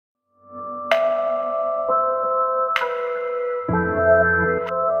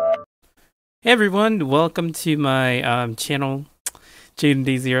Hey everyone, welcome to my channel,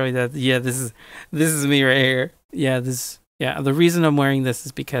 JadendayZero. Yeah, this is me right here. Yeah. The reason I'm wearing this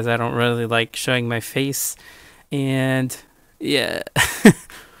is because I don't really like showing my face, and yeah,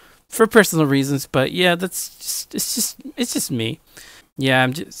 for personal reasons. But yeah, it's just me. Yeah,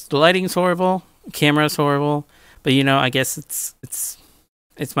 the lighting's horrible, camera's horrible, but I guess it's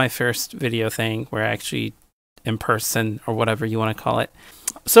my first video thing where I actually in person or whatever you want to call it.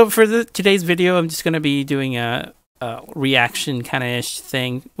 So for today's video, I'm just going to be doing a reaction kind of ish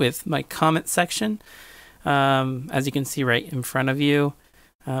thing with my comment section. As you can see right in front of you,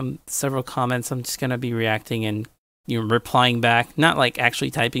 several comments. I'm just going to be reacting and replying back, not like actually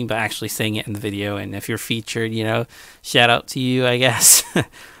typing, but actually saying it in the video. And if you're featured, shout out to you, I guess.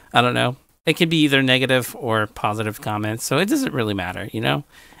 I don't know. It could be either negative or positive comments, so it doesn't really matter,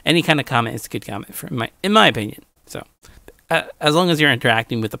 Any kind of comment is a good comment in my opinion. So as long as you're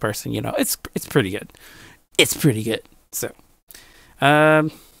interacting with the person, it's pretty good. It's pretty good. So,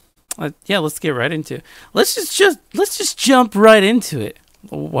 yeah, let's get right into it. Let's just jump right into it.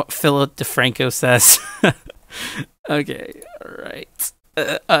 What Philip DeFranco says. Okay, all right.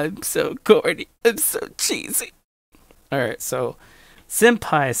 I'm so corny. I'm so cheesy. All right, so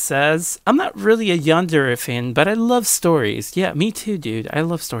Senpai says, I'm not really a Yandere fan, but I love stories. Yeah, me too, dude. I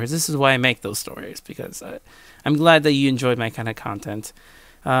love stories. This is why I make those stories, because I'm glad that you enjoyed my kind of content.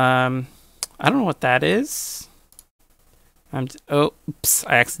 I don't know what that is. Oops,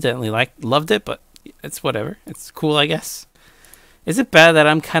 I accidentally loved it, but it's whatever. It's cool, I guess. Is it bad that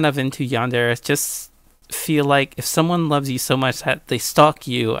I'm kind of into Yandere? Just feel like if someone loves you so much that they stalk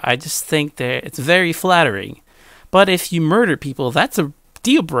you, I just think that it's very flattering. But if you murder people, that's a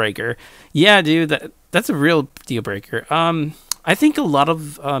deal breaker. Yeah, dude, that's a real deal breaker. I think a lot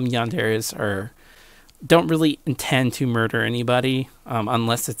of yanderes don't really intend to murder anybody,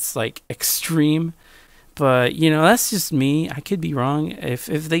 unless it's like extreme. But that's just me. I could be wrong. If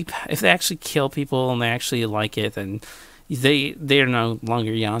they actually kill people and they actually like it, then they're no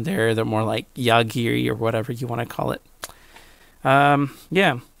longer yandere. They're more like yagiri or whatever you want to call it.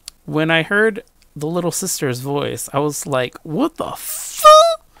 Yeah. When I heard the little sister's voice, I was like, what the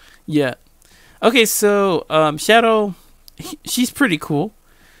fuck? Yeah. Okay, so Shadow, she's pretty cool.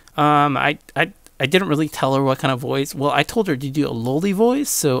 I didn't really tell her what kind of voice. Well, I told her to do a lowly voice,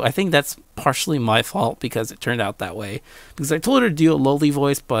 so I think that's partially my fault because it turned out that way. Because I told her to do a lowly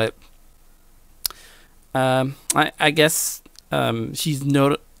voice, but I guess she's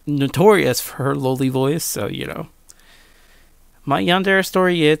notorious for her lowly voice, so My Yandere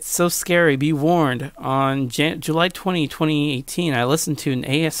story, it's so scary. Be warned. On July 20, 2018, I listened to an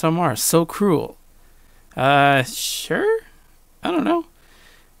ASMR. So cruel. Sure? I don't know.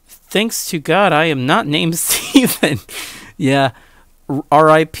 Thanks to God, I am not named Steven. Yeah.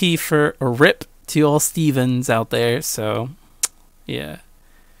 R.I.P. for a rip to all Stevens out there. So, yeah.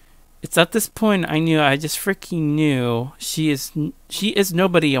 It's at this point I just freaking knew she is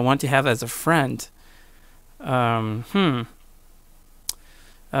nobody I want to have as a friend.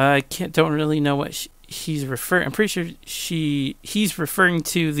 I don't really know what he's referring. I'm pretty sure he's referring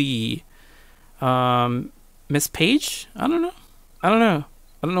to the Miss Page. I don't know. I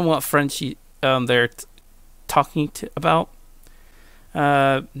don't know what friend they're talking about.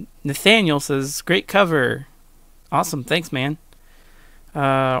 Nathaniel says, "Great cover, awesome, thanks, man."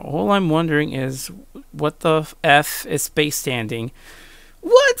 All I'm wondering is what the F is Space Dandy?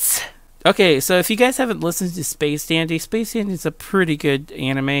 What? Okay, so if you guys haven't listened to Space Dandy is a pretty good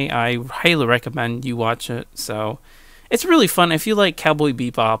anime. I highly recommend you watch it. So it's really fun. If you like Cowboy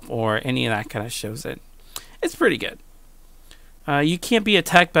Bebop or any of that kind of shows, it's pretty good. You can't be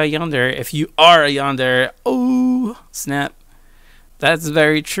attacked by yandere if you are a yandere. Oh, snap. That's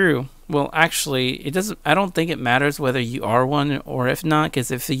very true. Well, actually, it doesn't. I don't think it matters whether you are one or if not, because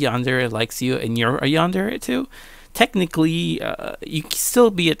if the yandere likes you and you're a yandere too, technically, you can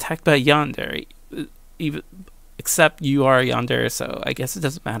still be attacked by yandere, even except you are a yandere. So I guess it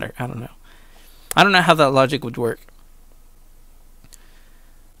doesn't matter. I don't know. I don't know how that logic would work.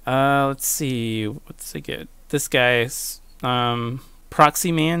 Let's see. What's it good? This guy's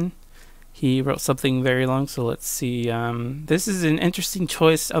Proxy Man. He wrote something very long, so let's see. This is an interesting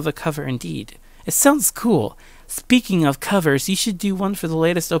choice of a cover indeed. It sounds cool. Speaking of covers, you should do one for the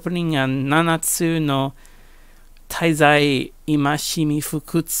latest opening on Nanatsu no Taizai Imashimi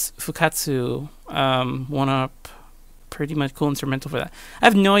Fukatsu. One up. Pretty much cool instrumental for that. I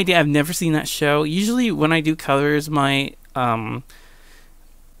have no idea. I've never seen that show. Usually when I do covers, my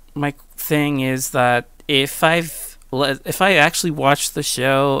thing is that if if I actually watched the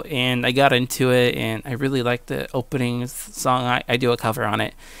show and I got into it and I really liked the opening song, I do a cover on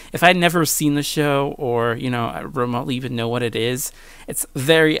it. If I'd never seen the show or, you know, I remotely even know what it is, it's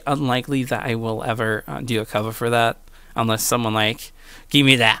very unlikely that I will ever do a cover for that unless someone like give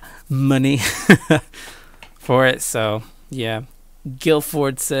me that money for it. So yeah,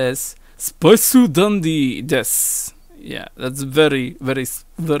 Guilford says Spaisu Dundee des. Yeah, that's very, very,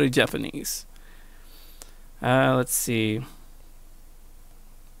 very Japanese. Let's see.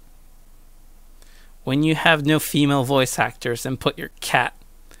 When you have no female voice actors, and put your cat.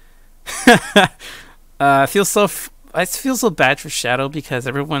 I feel so bad for Shadow because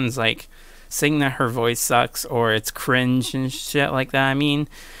everyone's like saying that her voice sucks or it's cringe and shit like that. I mean,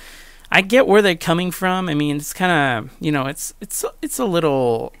 I get where they're coming from. I mean, it's kind of, you know, it's a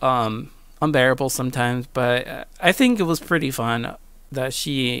little unbearable sometimes, but I think it was pretty fun that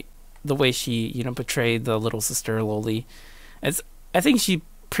the way she, you know, portrayed the little sister Loli. I think she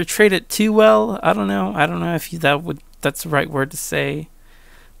portrayed it too well. I don't know if that's the right word to say,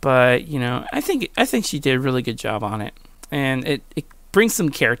 but you know, I think she did a really good job on it, and it brings some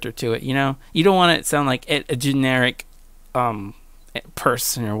character to it. You know, you don't want it to sound like a generic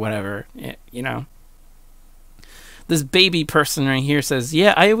person or whatever. You know, this baby person right here says,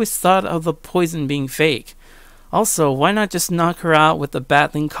 "Yeah, I always thought of the poison being fake. Also, why not just knock her out with the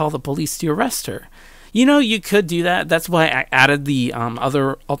bat and call the police to arrest her?" You know, you could do that. That's why I added the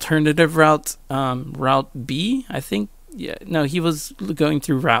other alternative route, Route B, I think. Yeah, no, he was going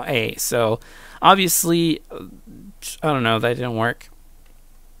through Route A. So, obviously, I don't know, that didn't work.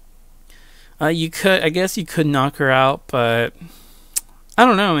 I guess you could knock her out, but I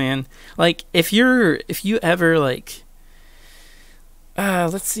don't know, man. Like, if you ever, like,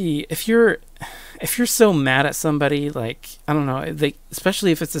 let's see, if you're so mad at somebody, like, I don't know,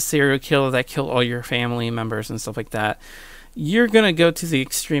 especially if it's a serial killer that killed all your family members and stuff like that, you're gonna go to the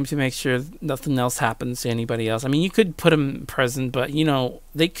extreme to make sure nothing else happens to anybody else. I mean, you could put them in prison, but you know,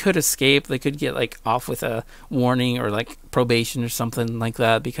 they could escape. They could get like off with a warning or like probation or something like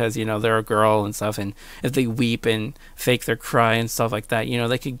that because, you know, they're a girl and stuff, and if they weep and fake their cry and stuff like that, you know,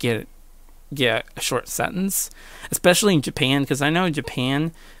 they could get a short sentence, especially in Japan, because I know in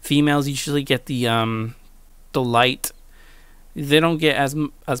Japan females usually get the light. They don't get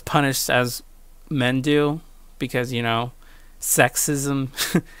as punished as men do because, you know, sexism.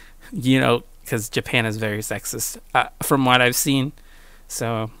 You know, because Japan is very sexist from what I've seen.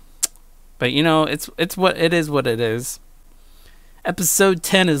 So, but you know, it's what it is. What it is. Episode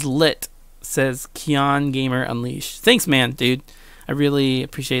 10 is lit, says Kion Gamer Unleashed. Thanks, man, dude. I really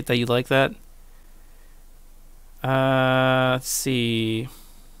appreciate that you like that. Let's see.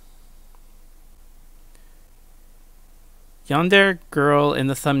 Yandere girl in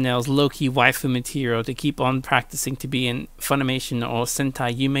the thumbnails, low-key waifu material to keep on practicing to be in Funimation or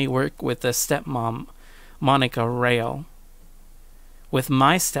Sentai. You may work with the stepmom, Monica Rail. With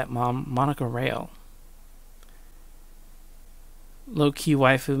my stepmom, Monica Rail. Low-key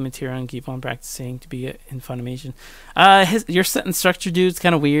waifu material and keep on practicing to be in Funimation. Your sentence structure, dude, is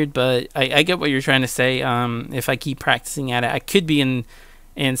kind of weird, but I get what you're trying to say. If I keep practicing at it, I could be in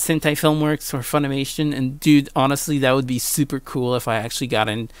Sentai Filmworks or Funimation, and dude, honestly, that would be super cool if I actually got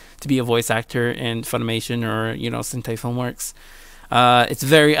in to be a voice actor in Funimation or, you know, Sentai Filmworks. It's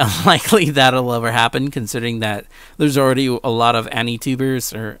very unlikely that'll ever happen, considering that there's already a lot of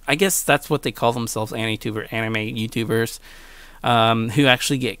AniTubers, or I guess that's what they call themselves, AniTuber, anime YouTubers, who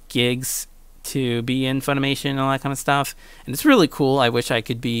actually get gigs to be in Funimation and all that kind of stuff, and it's really cool. I wish I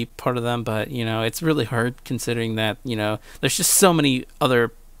could be part of them, but you know, it's really hard considering that, you know, there's just so many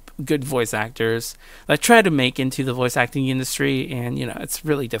other good voice actors that try to make into the voice acting industry, and you know, it's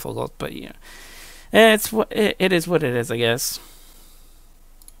really difficult. But you know, it is what it is, I guess.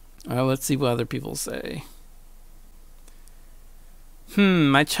 Let's see what other people say.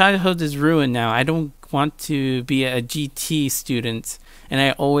 My childhood is ruined now. I don't want to be a GT student, and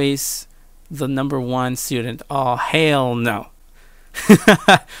I always the #1 student. Oh, hell no.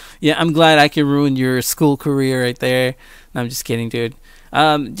 Yeah, I'm glad I can ruin your school career right there. No, I'm just kidding, dude.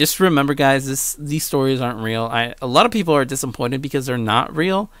 Just remember, guys, these stories aren't real. A lot of people are disappointed because they're not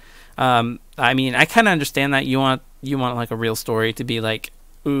real. I mean, I kind of understand that you want like a real story to be like,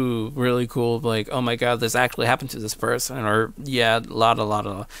 ooh, really cool, like, oh my god, this actually happened to this person, or yeah, a lot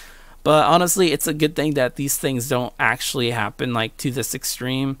of. But honestly, it's a good thing that these things don't actually happen like to this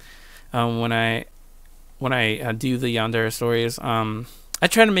extreme. When I do the Yandere stories, I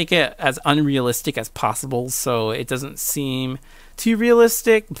try to make it as unrealistic as possible, so it doesn't seem too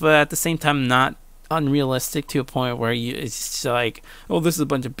realistic, but at the same time not unrealistic to a point where it's just like, oh, this is a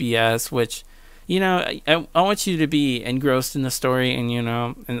bunch of BS, which, you know, I want you to be engrossed in the story, and you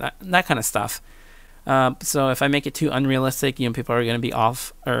know, and that kind of stuff. So if I make it too unrealistic, you know, people are gonna be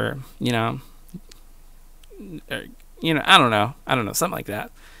off, or you know, I don't know, something like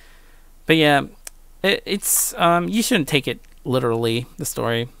that. But yeah, it's you shouldn't take it literally. The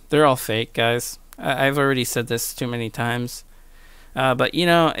story, they're all fake, guys. I've already said this too many times. But you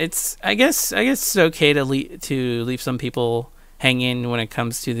know, I guess it's okay to leave some people hanging when it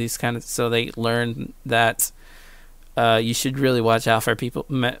comes to these kind of, so they learn that you should really watch out for people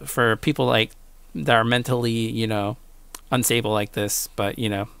like that are mentally, you know, unstable like this. But you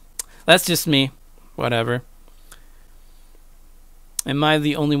know, that's just me. Whatever. Am I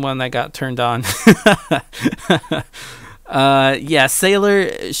the only one that got turned on? Yeah,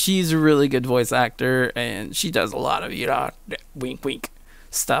 Sailor, she's a really good voice actor, and she does a lot of, you know, wink wink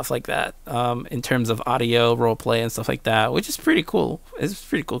stuff like that, in terms of audio roleplay and stuff like that, which is pretty cool. It's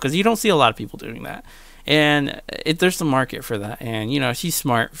pretty cool because you don't see a lot of people doing that, and there's a market for that, and you know, she's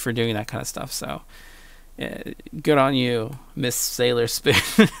smart for doing that kind of stuff. So good on you, Miss Sailor Spoon.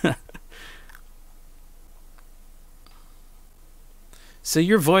 So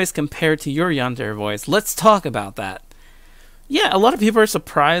your voice compared to your Yandere voice, let's talk about that. Yeah, a lot of people are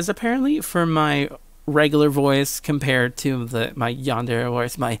surprised apparently for my regular voice compared to my Yandere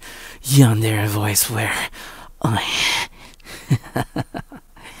voice. My Yandere voice where I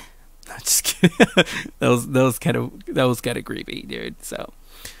I'm just kidding. that was kind of creepy, dude. So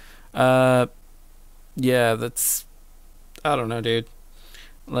yeah, that's, I don't know, dude.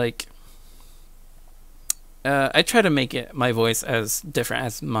 Like I try to make my voice as different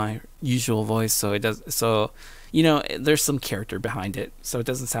as my usual voice, so it does. So you know, there's some character behind it, so it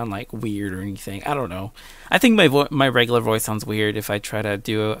doesn't sound like weird or anything. I don't know. I think my regular voice sounds weird. If I try to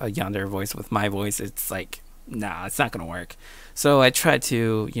do a Yandere voice with my voice, it's like, nah, it's not gonna work. So I try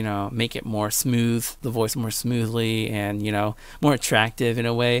to, you know, make it more smooth, the voice more smoothly, and you know, more attractive in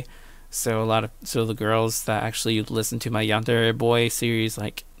a way. So the girls that actually listen to my Yandere Boy series,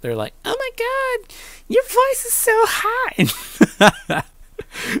 like, they're like, oh my god, your voice is so hot.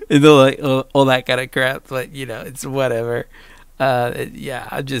 And they're like, all that kind of crap. But you know, it's whatever. Yeah,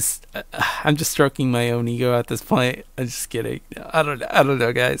 I'm just stroking my own ego at this point. I'm just kidding. I don't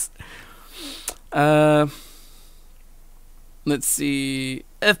know, guys. Let's see.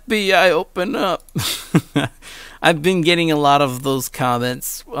 FBI, open up. I've been getting a lot of those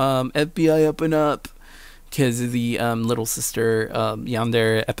comments. FBI, open up, because of the little sister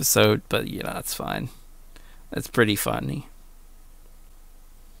Yandere episode. But you know, that's fine. That's pretty funny.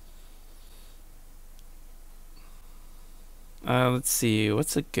 Let's see.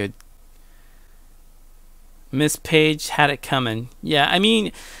 What's a good... Miss Page had it coming. Yeah, I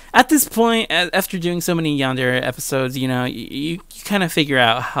mean, at this point, after doing so many Yandere episodes, you know, you kind of figure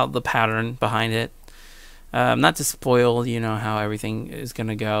out how the pattern behind it. Not to spoil, you know, how everything is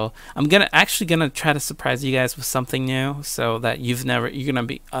gonna go. I'm actually gonna try to surprise you guys with something new, so that you're gonna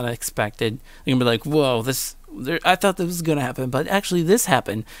be unexpected. You're gonna be like, whoa, I thought this was gonna happen, but actually this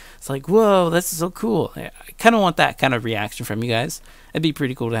happened. It's like, whoa, this is so cool. I kind of want that kind of reaction from you guys. It'd be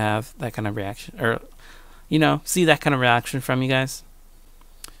pretty cool to have that kind of reaction, or you know, see that kind of reaction from you guys.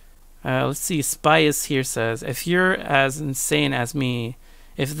 Let's see. Spias here says, if you're as insane as me,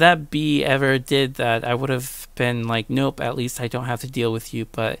 if that bee ever did that, I would have been like, nope, at least I don't have to deal with you.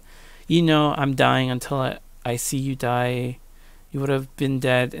 But you know, I'm dying until I see you die. You would have been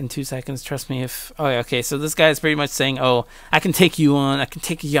dead in 2 seconds. Trust me. Oh, okay. So this guy is pretty much saying, oh, I can take you on. I can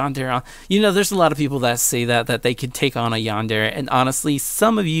take a Yandere on. You know, there's a lot of people that say that they can take on a Yandere, and honestly,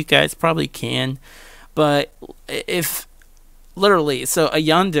 some of you guys probably can. But if literally, so a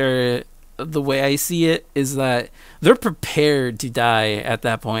Yandere, the way I see it is that they're prepared to die at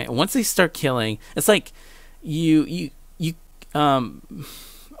that point. Once they start killing, it's like what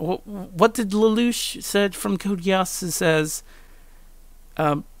did Lelouch said from Code Geass? It says,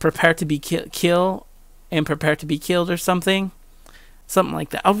 prepare to be kill and prepare to be killed, or something like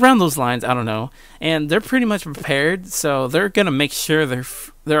that, around those lines. I don't know. And they're pretty much prepared, so they're gonna make sure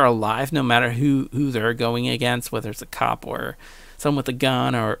they're alive no matter who they're going against, whether it's a cop or someone with a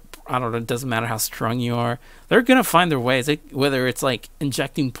gun, or I don't know, it doesn't matter how strong you are. They're gonna find their ways, whether it's like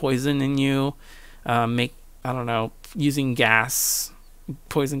injecting poison in you, I don't know, using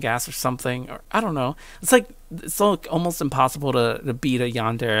poison gas or something, or I don't know. It's like, it's almost impossible to beat a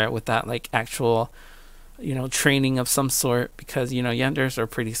Yandere with that, like, actual, you know, training of some sort, because you know, Yanderes are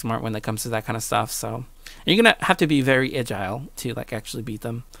pretty smart when it comes to that kind of stuff. So you're gonna have to be very agile to like actually beat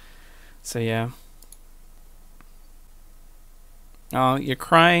them. So yeah. Oh, you're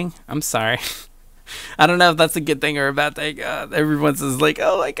crying? I'm sorry. I don't know if that's a good thing or a bad thing. Everyone's just like,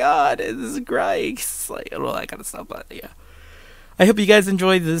 oh my god, this is great. It's like all that kind of stuff. But yeah, I hope you guys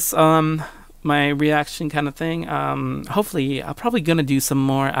enjoyed this my reaction kind of thing. Hopefully, I'm probably gonna do some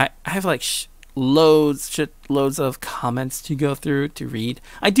more. I have like loads of comments to go through to read.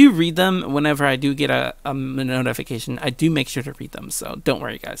 I do read them whenever I do get a notification. I do make sure to read them, so don't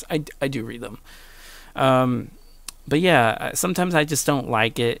worry guys, I do read them. But yeah, sometimes I just don't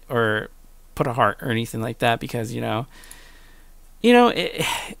like it or put a heart or anything like that, because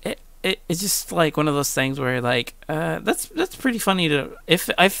it's just like one of those things where like that's pretty funny to,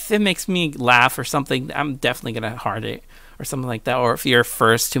 if it makes me laugh or something, I'm definitely gonna heart it or something like that. Or if you're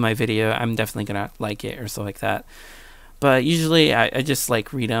first to my video, I'm definitely gonna like it or so like that. But usually I just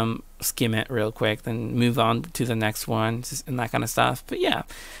like read them, skim it real quick, then move on to the next one, and that kind of stuff. But yeah,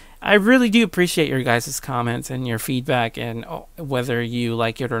 I really do appreciate your guys' comments and your feedback, and whether you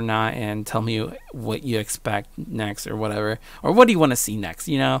like it or not, and tell me what you expect next or whatever, or what do you want to see next.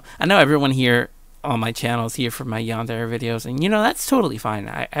 I know everyone here on my channel is here for my Yandere videos, and that's totally fine.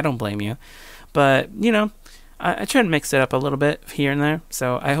 I don't blame you, but I try to mix it up a little bit here and there.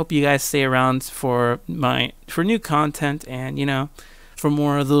 So I hope you guys stay around for new content, and for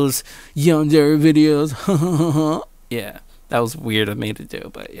more of those Yandere videos. Yeah. That was weird of me to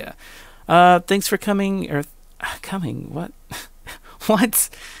do, but yeah. Thanks for coming, what? What?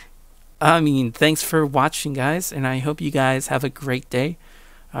 I mean, thanks for watching, guys, and I hope you guys have a great day.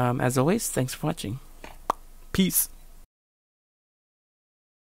 As always, thanks for watching. Peace.